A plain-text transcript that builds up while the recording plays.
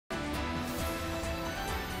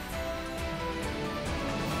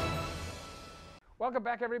Welcome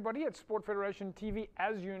back, everybody. It's Sport Federation TV.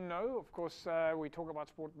 As you know, of course, we talk about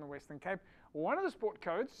sport in the Western Cape. One of the sport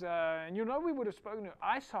codes, and you know we would have spoken to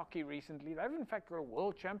ice hockey recently. They've in fact got a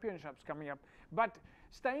World Championships coming up. But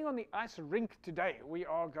staying on the ice rink today, we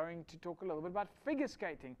are going to talk a little bit about figure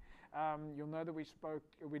skating. You'll know that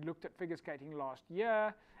we looked at figure skating last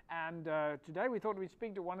year, and today we thought we'd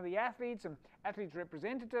speak to one of the athletes and athletes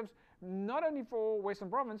representatives, not only for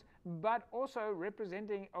Western Province, but also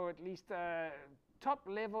representing, or at least top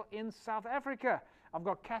level in South Africa. I've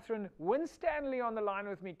got Kathryn Winstanley on the line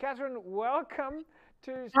with me. Kathryn, welcome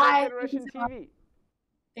to Sport Hi, Federation TV.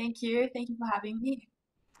 thank you. Thank you for having me.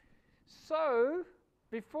 So,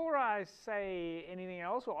 before I say anything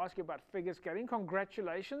else or ask you about figure skating,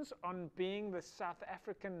 congratulations on being the South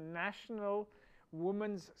African national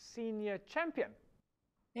women's senior champion.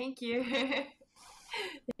 Thank you.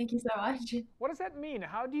 Thank you so much. What does that mean?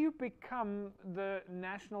 How do you become the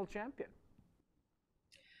national champion?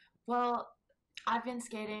 Well, I've been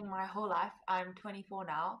skating my whole life. I'm 24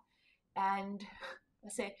 now, and I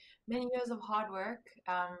say many years of hard work,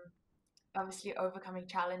 obviously overcoming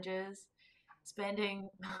challenges, spending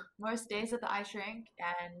most days at the ice rink,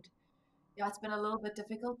 and yeah, it's been a little bit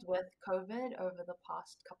difficult with COVID over the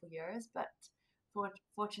past couple years, but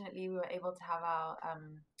fortunately we were able to have our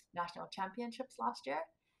national championships last year,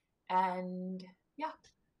 and yeah,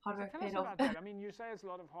 hard So work tell us paid off. about that. I mean, you say it's a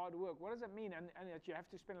lot of hard work. What does that mean? And that you have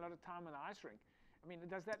to spend a lot of time on the ice rink. I mean,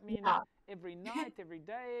 does that mean Yeah. every night, every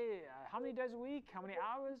day? How many days a week? How many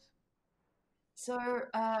hours? So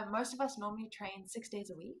most of us normally train 6 days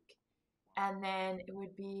a week, and then it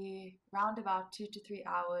would be round about 2 to 3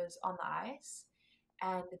 hours on the ice,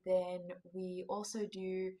 and then we also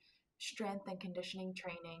do strength and conditioning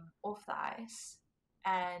training off the ice,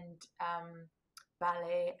 and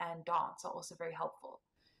ballet and dance are also very helpful.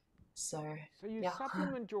 So So you yeah,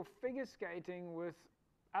 supplement your figure skating with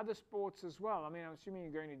other sports as well. I mean, I'm assuming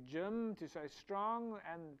you're going to gym to stay strong.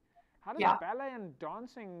 And how does yeah. ballet and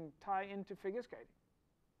dancing tie into figure skating?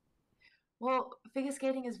 Well, figure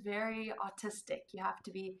skating is very artistic. You have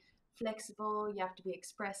to be flexible. You have to be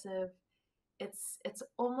expressive. It's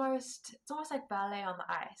almost like ballet on the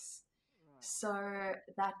ice. Right. So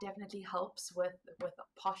that definitely helps with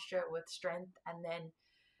posture, with strength, and then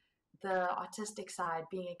the artistic side,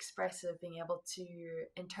 being expressive, being able to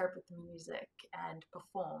interpret the music and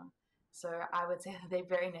perform. So I would say that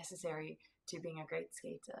they're very necessary to being a great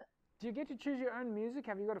skater. Do you get to choose your own music?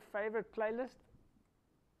 Have you got a favorite playlist?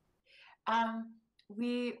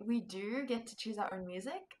 We do get to choose our own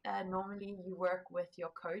music. Normally, you work with your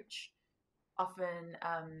coach. Often,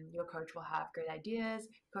 your coach will have great ideas,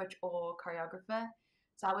 coach or choreographer.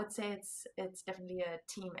 So I would say it's definitely a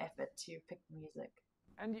team effort to pick the music.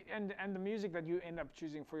 And the music that you end up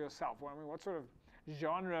choosing for yourself. Well, I mean, what sort of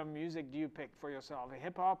genre of music do you pick for yourself?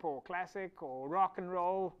 Hip hop or classic or rock and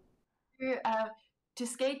roll? To, uh, to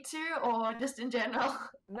skate to, or just in general.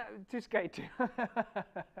 No, to skate to.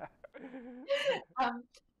 Um,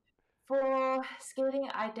 for skating,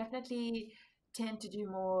 I definitely tend to do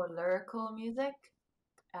more lyrical music.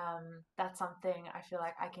 That's something I feel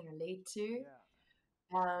like I can relate to.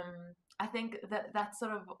 Yeah. I think that that's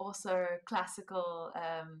sort of also classical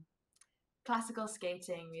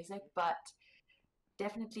skating music, but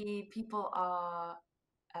definitely people are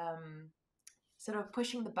um, sort of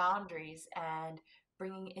pushing the boundaries and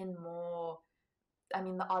bringing in more. I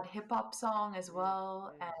mean, the odd hip hop song as Yes,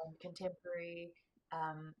 well, yes. and contemporary.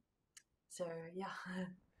 Um, so yeah.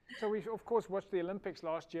 So we of course watched the Olympics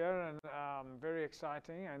last year, and very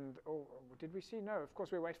exciting. And oh, did we see? No, of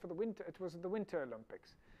course we wait for the winter. It was the Winter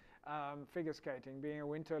Olympics. Figure skating being a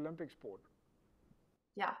Winter Olympic sport.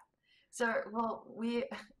 Yeah. So, well,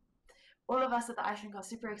 all of us at the ice rink are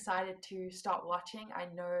super excited to start watching. I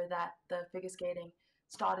know that the figure skating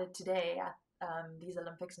started today at these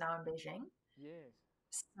Olympics now in Beijing. Yes.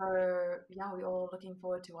 So, yeah, we're all looking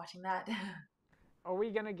forward to watching that. Are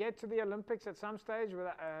we going to get to the Olympics at some stage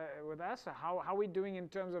with us? How are we doing in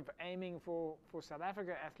terms of aiming for South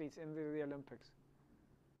Africa athletes in the Olympics?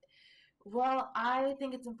 Well, I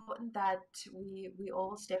think it's important that we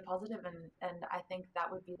all stay positive, and I think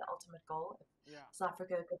that would be the ultimate goal. If Yeah. South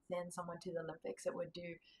Africa could send someone to the Olympics, it would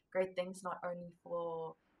do great things not only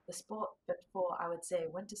for the sport, but for, I would say,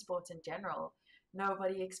 winter sports in general.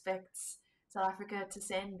 Nobody expects South Africa to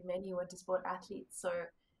send many winter sport athletes. So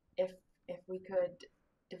if if we could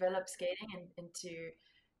develop skating into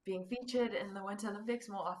being featured in the Winter Olympics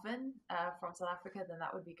more often from South Africa, then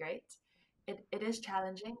that would be great. It is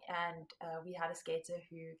challenging, and we had a skater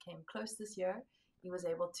who came close this year. He was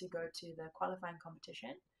able to go to the qualifying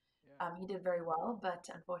competition. Yeah. He did very well, but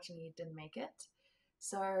unfortunately didn't make it.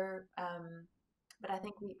 So but I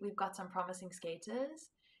think we've got some promising skaters,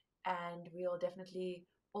 and we'll definitely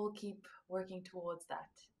all keep working towards that.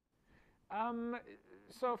 Um,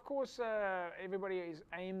 so of course,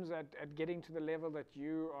 aims at getting to the level that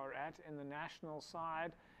you are at in the national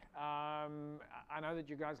side. I know that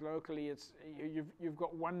you guys locally, you've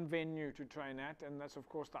got one venue to train at, and that's of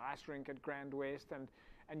course the ice rink at Grand West, and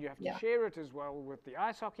you have to Yeah. share it as well with the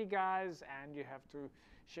ice hockey guys, and you have to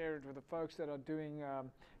share it with the folks that are doing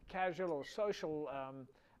casual or social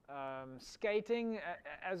skating,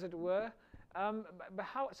 as it were. But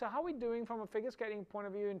how are we doing from a figure skating point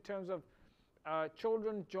of view in terms of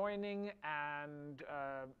children joining, and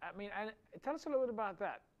and tell us a little bit about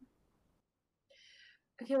that.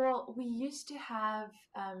 Okay, well, we used to have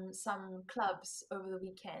some clubs over the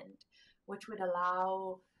weekend, which would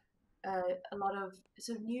allow a lot of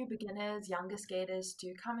new beginners, younger skaters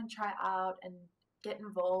to come and try out and get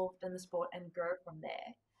involved in the sport and grow from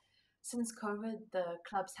there. Since COVID, the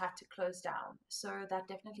clubs had to close down, so that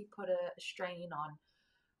definitely put a strain on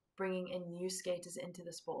bringing in new skaters into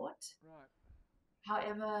the sport. Right.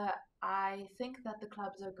 However, I think that the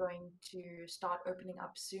clubs are going to start opening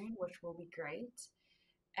up soon, which will be great.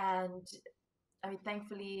 And I mean,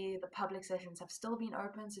 thankfully, the public sessions have still been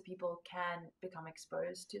open, so people can become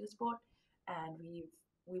exposed to the sport, and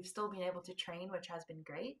we've still been able to train, which has been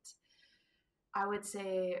great. I would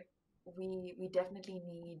say we definitely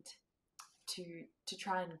need to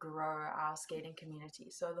try and grow our skating community.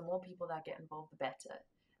 So the more people that get involved, the better.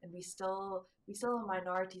 And we still a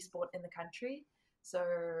minority sport in the country. So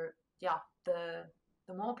yeah, the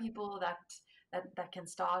more people that can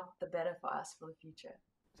start, the better for us for the future.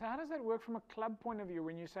 So how does that work from a club point of view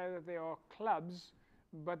when you say that there are clubs,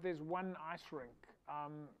 but there's one ice rink?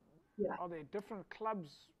 Yeah. Are there different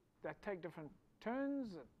clubs that take different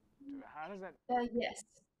turns? How does that? Yes.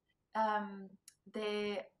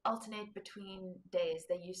 They alternate between days.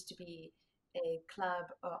 There used to be a club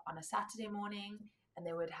on a Saturday morning, and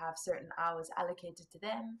they would have certain hours allocated to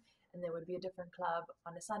them, and there would be a different club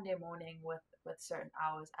on a Sunday morning with certain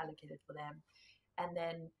hours allocated for them. And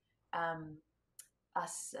then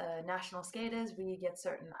us national skaters, we get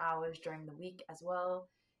certain hours during the week as well.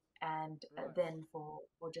 And Right. then for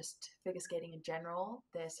just figure skating in general,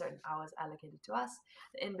 there's certain hours allocated to us.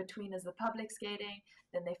 In between is the public skating,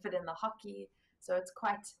 then they fit in the hockey. So it's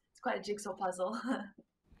quite a jigsaw puzzle.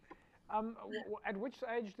 At which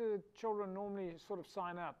age do the children normally sort of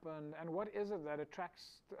sign up, and what is it that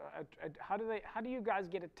attracts? How do you guys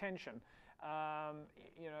get attention?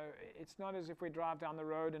 It's not as if we drive down the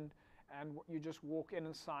road and you just walk in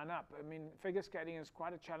and sign up. I mean, figure skating is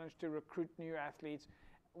quite a challenge to recruit new athletes.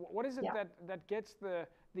 What is it Yeah. that gets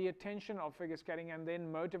the attention of figure skating and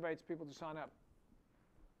then motivates people to sign up?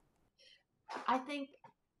 I think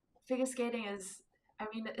figure skating is, I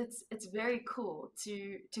mean, it's very cool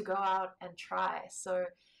to go out and try. So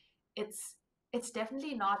it's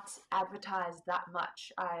definitely not advertised that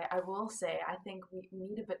much. I will say I think we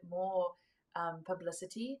need a bit more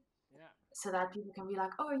publicity, Yeah. so that people can be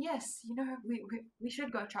like, oh yes, we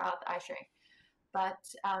should go try out the ice rink. But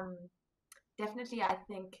definitely, I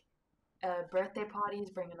think birthday parties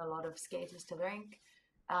bring in a lot of skaters to the rink,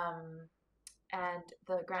 and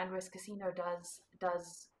the Grand West Casino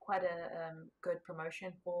does quite a good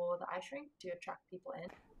promotion for the ice rink to attract people in.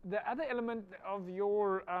 The other element of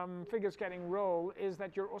your figure skating role is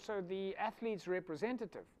that you're also the athlete's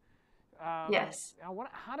representative. Yes. Now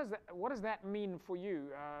what does that mean for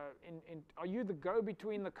you? Are you the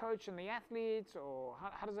go-between the coach and the athletes, or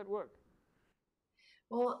how does that work?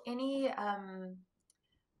 Well, any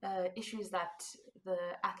issues that the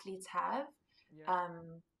athletes have, Yeah.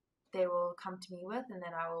 they will come to me with, and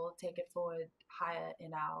then I will take it forward higher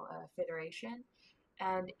in our federation.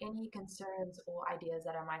 And any concerns or ideas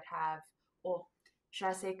that I might have, or should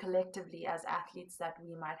I say collectively as athletes that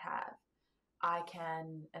we might have, I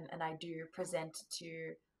can and I do present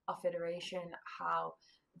to our federation how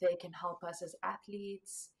they can help us as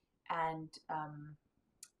athletes, and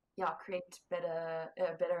create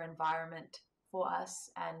a better environment for us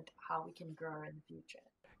and how we can grow in the future.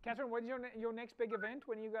 Kathryn, what's your next big event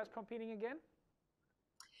when you guys competing again?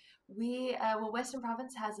 Western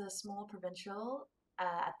Province has a small provincial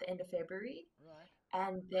at the end of February. Right.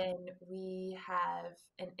 And then we have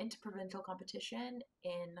an interprovincial competition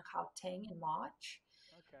in Gauteng in March.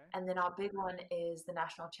 Okay. And then our big one is the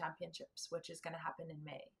national championships, which is going to happen in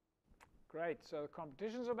May. Great. So the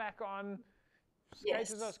competitions are back on.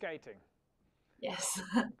 Skaters Yes. are skating. Yes.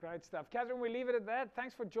 Great stuff. Kathryn, we leave it at that.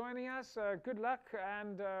 Thanks for joining us. Good luck.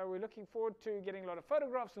 And we're looking forward to getting a lot of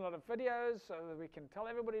photographs and a lot of videos so that we can tell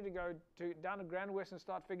everybody to go down to Grand West and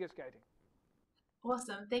start figure skating.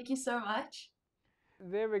 Awesome. Thank you so much.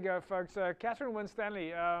 There we go, folks. Kathryn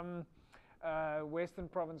Winstanley, Western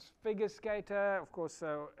Province figure skater, of course,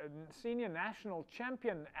 a senior national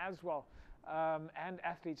champion as well, and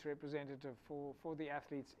athletes representative for the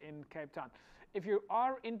athletes in Cape Town. If you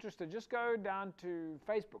are interested, just go down to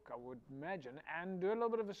Facebook, I would imagine, and do a little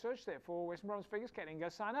bit of a search there for Western Province figure skating. Go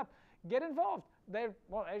sign up, get involved.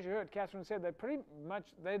 Well, as you heard, Kathryn said, they're pretty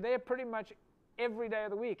much every day of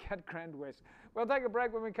the week at Grand West. We'll take a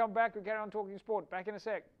break. When we come back, we carry on talking sport. Back in a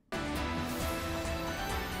sec.